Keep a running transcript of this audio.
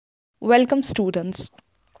Welcome, students.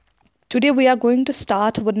 Today we are going to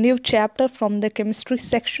start a new chapter from the chemistry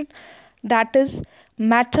section, that is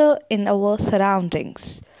matter in our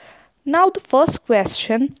surroundings. Now, the first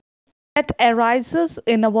question that arises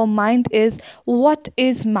in our mind is, what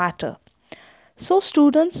is matter? So,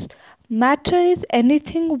 students, matter is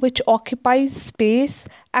anything which occupies space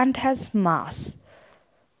and has mass.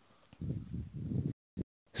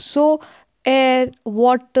 So, air,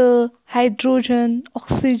 water, hydrogen,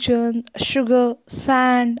 oxygen, sugar,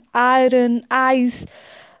 sand, iron, ice,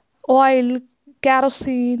 oil,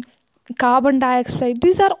 kerosene, carbon dioxide,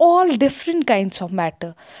 these are all different kinds of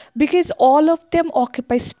matter because all of them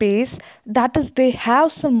occupy space, that is, they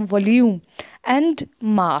have some volume and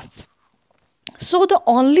mass. So, the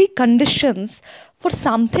only conditions for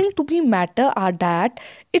something to be matter are that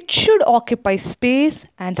it should occupy space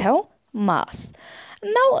and have mass.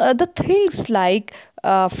 Now, the things like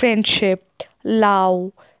friendship,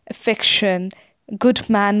 love, affection, good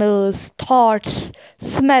manners, thoughts,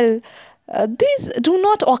 smell, these do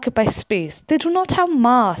not occupy space, they do not have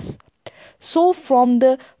mass. So, from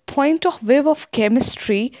the point of view of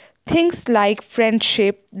chemistry, things like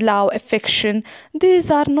friendship, love, affection, these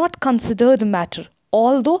are not considered matter.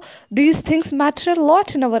 Although these things matter a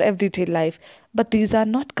lot in our everyday life, but these are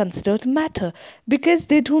not considered matter because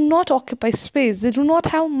they do not occupy space, they do not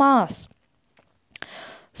have mass.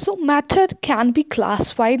 So, matter can be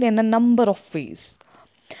classified in a number of ways.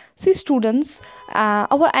 See, students,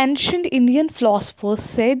 our ancient Indian philosophers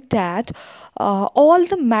said that all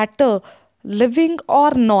the matter, living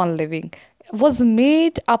or non living, was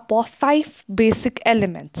made up of five basic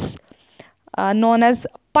elements known as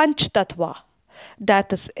Panch Tattva,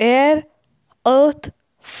 that is, air, earth,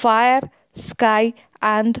 fire, sky,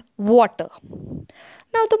 and water.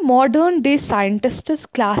 Now, the modern day scientists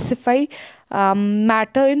classify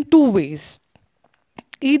matter in two ways,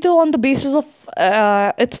 either on the basis of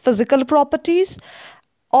its physical properties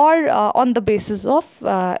or on the basis of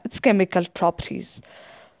its chemical properties.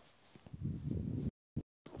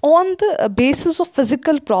 On the basis of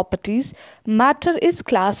physical properties, matter is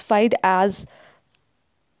classified as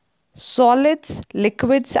solids,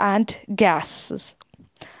 liquids, and gases.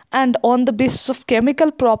 And on the basis of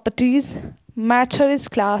chemical properties, matter is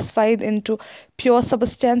classified into pure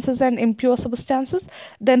substances and impure substances.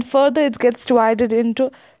 Then further it gets divided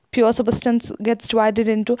into pure substance gets divided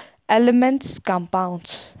into elements,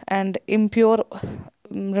 compounds, and impure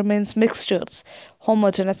remains mixtures,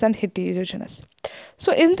 homogeneous and heterogeneous.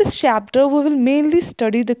 So in this chapter we will mainly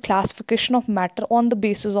study the classification of matter on the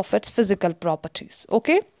basis of its physical properties.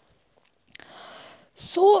 Okay,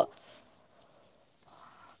 so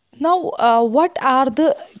now, what are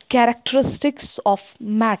the characteristics of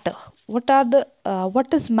matter?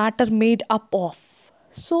 What is matter made up of?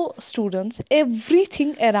 So, students,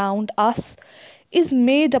 everything around us is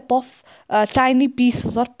made up of tiny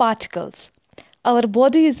pieces or particles. Our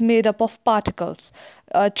body is made up of particles.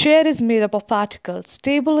 A chair is made up of particles.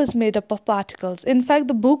 Table is made up of particles. In fact,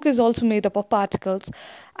 the book is also made up of particles.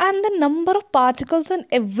 And the number of particles and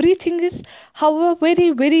everything is, however, very,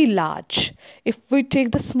 very large. If we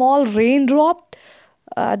take the small raindrop,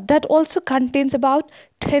 that also contains about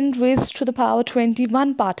 10 raised to the power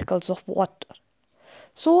 21 particles of water.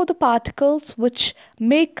 So the particles which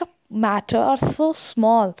make up matter are so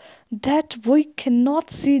small that we cannot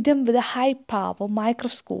see them with a high power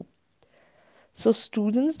microscope. So,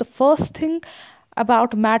 students, the first thing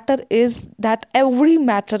about matter is that every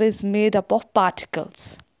matter is made up of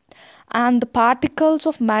particles. And the particles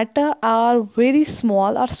of matter are very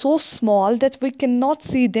small, are so small that we cannot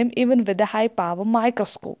see them even with a high power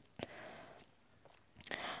microscope.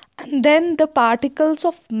 And then the particles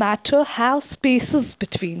of matter have spaces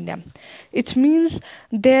between them. It means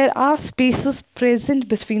there are spaces present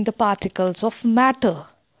between the particles of matter.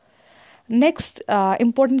 Next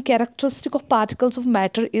important characteristic of particles of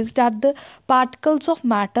matter is that the particles of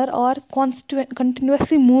matter are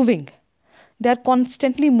continuously moving. They are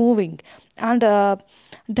constantly moving, and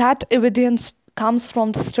that evidence comes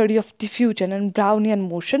from the study of diffusion and Brownian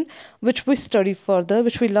motion, which we study further,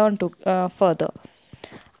 which we learn to further.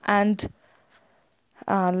 And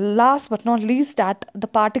last but not least, that the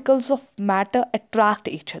particles of matter attract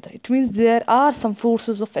each other. It means there are some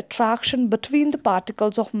forces of attraction between the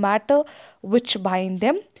particles of matter which bind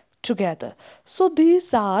them together. So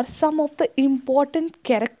these are some of the important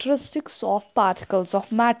characteristics of particles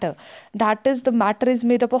of matter. That is, the matter is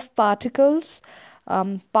made up of particles.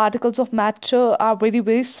 Particles of matter are very,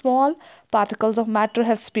 very small. Particles of matter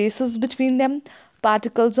have spaces between them.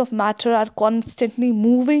 Particles of matter are constantly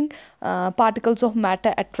moving. Particles of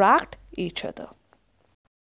matter attract each other.